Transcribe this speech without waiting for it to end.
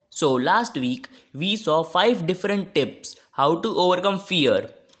So last week we saw 5 different tips how to overcome fear.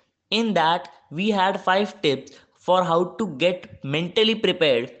 In that we had 5 tips for how to get mentally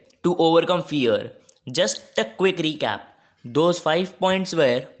prepared to overcome fear. Just a quick recap. Those 5 points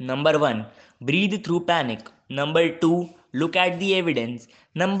were: number 1, breathe through panic; number 2, look at the evidence;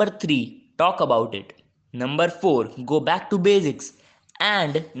 number 3, talk about it; number 4, go back to basics;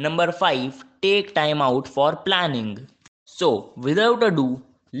 and number 5, take time out for planning. So, without ado,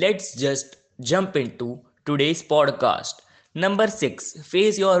 let's just jump into today's podcast. Number 6,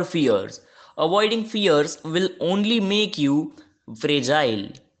 face your fears. Avoiding fears will only make you fragile.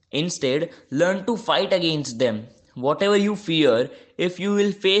 Instead, learn to fight against them. Whatever you fear, if you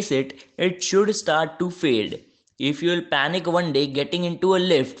will face it, it should start to fade. If you will panic one day getting into a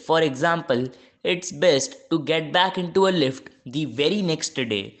lift, for example, it's best to get back into a lift the very next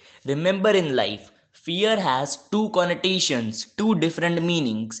day. Remember, in life, fear has two connotations, two different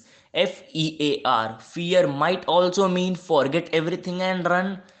meanings. FEAR, fear might also mean forget everything and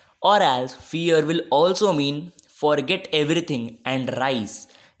run, or else fear will also mean forget everything and rise.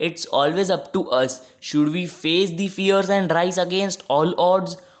 It's always up to us. Should we face the fears and rise against all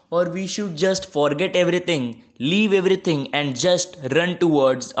odds, or we should just forget everything, leave everything, and just run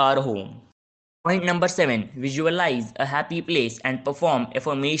towards our home? Point number 7, visualize a happy place and perform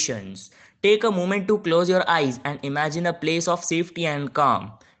affirmations. Take a moment to close your eyes and imagine a place of safety and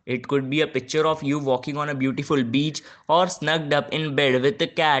calm. It could be a picture of you walking on a beautiful beach, or snugged up in bed with a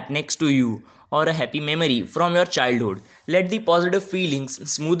cat next to you, or a happy memory from your childhood. Let the positive feelings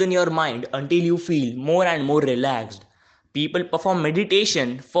smoothen your mind until you feel more and more relaxed. People perform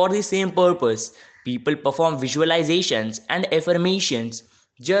meditation for the same purpose. People perform visualizations and affirmations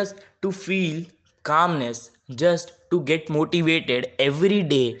just to feel calmness, just to get motivated every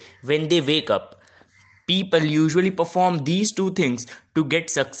day when they wake up. People usually perform these two things to get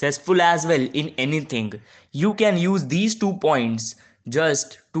successful as well in anything. You can use these 2 points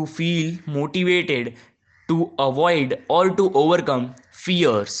just to feel motivated, to avoid or to overcome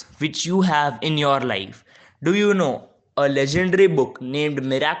fears which you have in your life. Do you know a legendary book named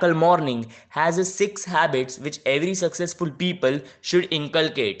Miracle Morning has a 6 habits which every successful people should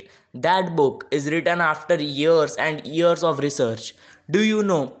inculcate? That book is written after years and years of research. Do you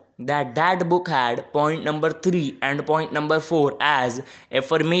know that book had point number 3 and point number 4 as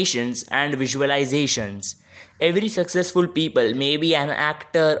affirmations and visualizations? Every successful people, maybe an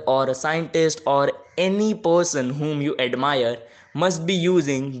actor or a scientist or any person whom you admire, must be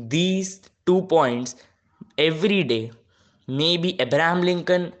using these 2 points every day. Maybe Abraham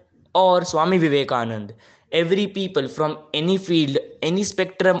Lincoln or Swami Vivekanand. Every people from any field, any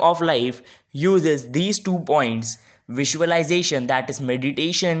spectrum of life uses these 2 points: visualization, that is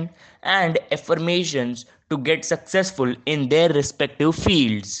meditation, and affirmations to get successful in their respective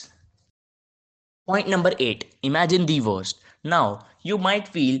fields. Point number 8, imagine the worst. Now, you might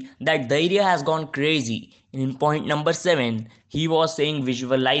feel that Dairya has gone crazy. In point number 7, he was saying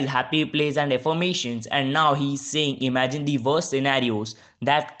visualize happy place and affirmations, and now he is saying imagine the worst scenarios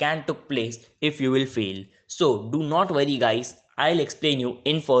that can took place if you will fail. So, do not worry guys, I'll explain you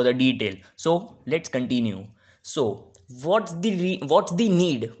in further detail. So, let's continue. So, what's the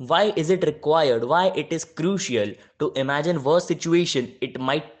need? Why is it required? Why it is crucial to imagine worst situation it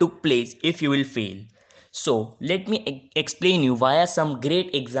might took place if you will fail? So let me explain you via some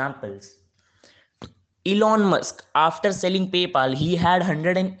great examples. Elon Musk, after selling PayPal, he had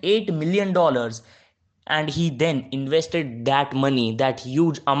 $108 million, and he then invested that money, that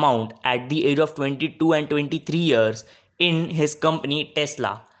huge amount, at the age of 22 and 23 years in his company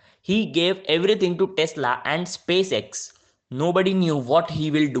Tesla. He gave everything to Tesla and SpaceX. Nobody knew what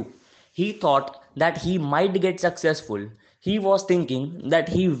he will do. He thought that he might get successful. He was thinking that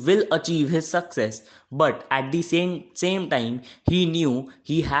he will achieve his success, but at the same time, he knew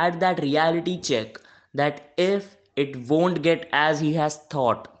he had that reality check that if it won't get as he has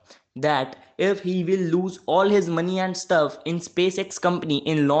thought, that if he will lose all his money and stuff in SpaceX company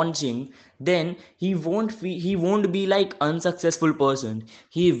in launching, then he won't be like unsuccessful person.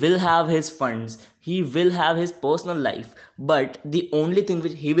 He will have his funds, he will have his personal life, but the only thing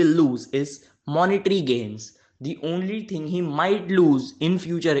which he will lose is monetary gains. The only thing he might lose in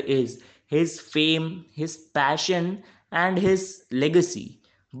future is his fame, his passion, and his legacy.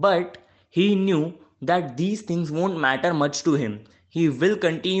 But he knew that these things won't matter much to him. He will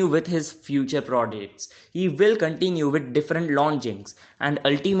continue with his future projects. He will continue with different launchings, and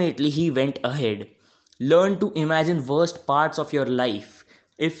ultimately he went ahead. Learn to imagine worst parts of your life.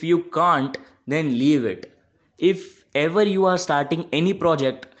 If you can't, then leave it. If ever you are starting any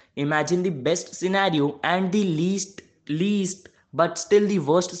project, imagine the best scenario and the least but still the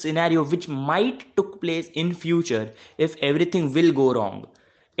worst scenario which might took place in future if everything will go wrong.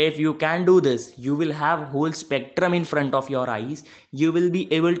 If you can do this, you will have whole spectrum in front of your eyes. You will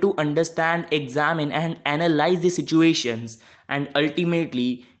be able to understand, examine and analyze the situations, and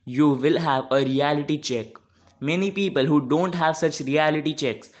ultimately you will have a reality check. Many people who don't have such reality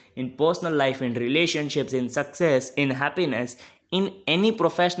checks in personal life, in relationships, in success, in happiness, in any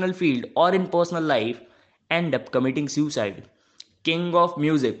professional field or in personal life end up committing suicide. King of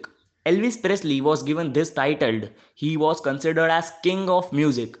music. Elvis Presley was given this title. He was considered as king of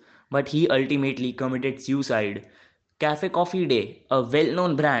music, but he ultimately committed suicide. Cafe Coffee Day, a well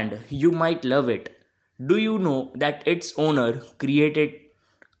known brand, you might love it. Do you know that its owner created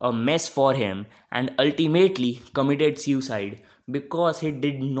a mess for him and ultimately committed suicide because he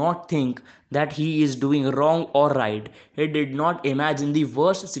did not think that he is doing wrong or right. He did not imagine the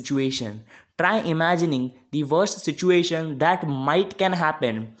worst situation. Try imagining the worst situation that might can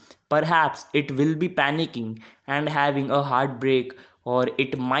happen. Perhaps it will be panicking and having a heartbreak, or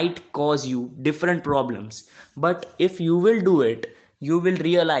it might cause you different problems. But if you will do it, you will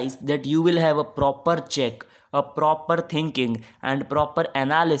realize that you will have a proper check, a proper thinking and proper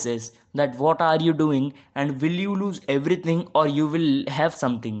analysis that what are you doing and will you lose everything or you will have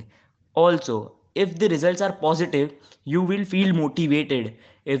something. Also, if the results are positive, you will feel motivated.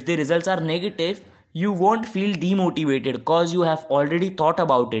 If the results are negative, you won't feel demotivated because you have already thought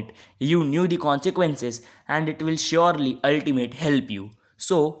about it. You knew the consequences and it will surely ultimate help you.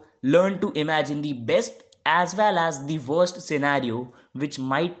 So, learn to imagine the best as well as the worst scenario which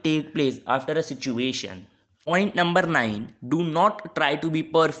might take place after a situation. Point number 9, do not try to be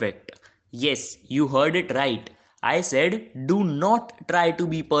perfect. Yes, you heard it right. I said, do not try to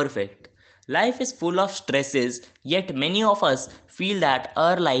be perfect. Life is full of stresses, yet many of us feel that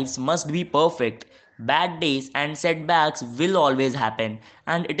our lives must be perfect. Bad days and setbacks will always happen,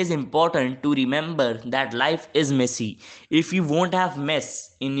 and it is important to remember that life is messy. If you won't have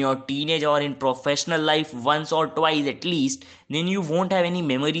mess in your teenage or in professional life once or twice at least, then you won't have any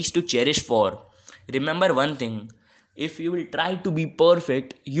memories to cherish for. Remember one thing, if you will try to be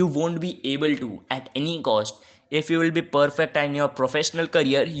perfect, you won't be able to at any cost. If you will be perfect in your professional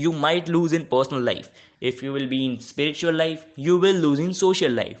career, you might lose in personal life. If you will be in spiritual life, you will lose in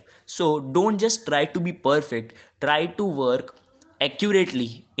social life. So don't just try to be perfect, try to work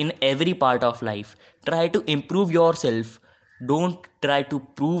accurately in every part of life. Try to improve yourself. Don't try to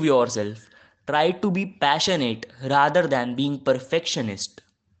prove yourself. Try to be passionate rather than being perfectionist.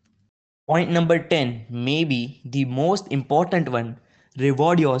 Point number 10, maybe the most important one,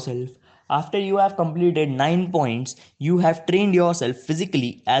 reward yourself. After you have completed 9 points, you have trained yourself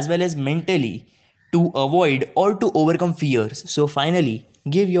physically as well as mentally to avoid or to overcome fears. So finally,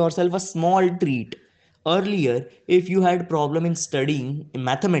 give yourself a small treat. Earlier, if you had problem in studying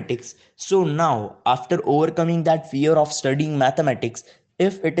mathematics, so now after overcoming that fear of studying mathematics,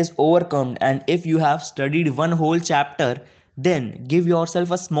 if it is overcome and if you have studied one whole chapter, then give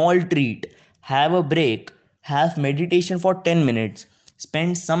yourself a small treat. Have a break, have meditation for 10 minutes,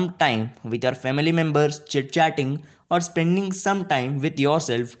 spend some time with your family members chit chatting or spending some time with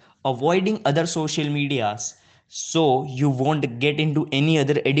yourself, avoiding other social medias so you won't get into any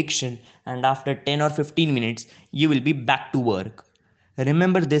other addiction, and after 10 or 15 minutes you will be back to work.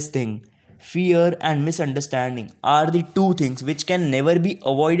 Remember this thing, fear and misunderstanding are the two things which can never be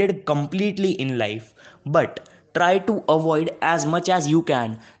avoided completely in life, but try to avoid as much as you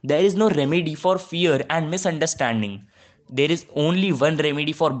can. There is no remedy for fear and misunderstanding. There is only one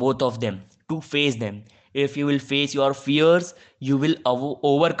remedy for both of them, to face them. If you will face your fears, you will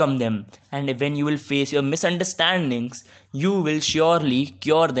overcome them. And when you will face your misunderstandings, you will surely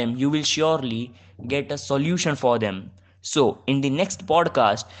cure them. You will surely get a solution for them. So, in the next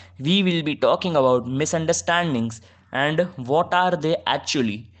podcast, we will be talking about misunderstandings and what are they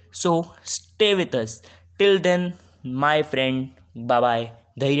actually. So, stay with us. Till then, my friend, bye bye.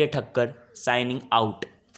 Dhairya Thakkar signing out.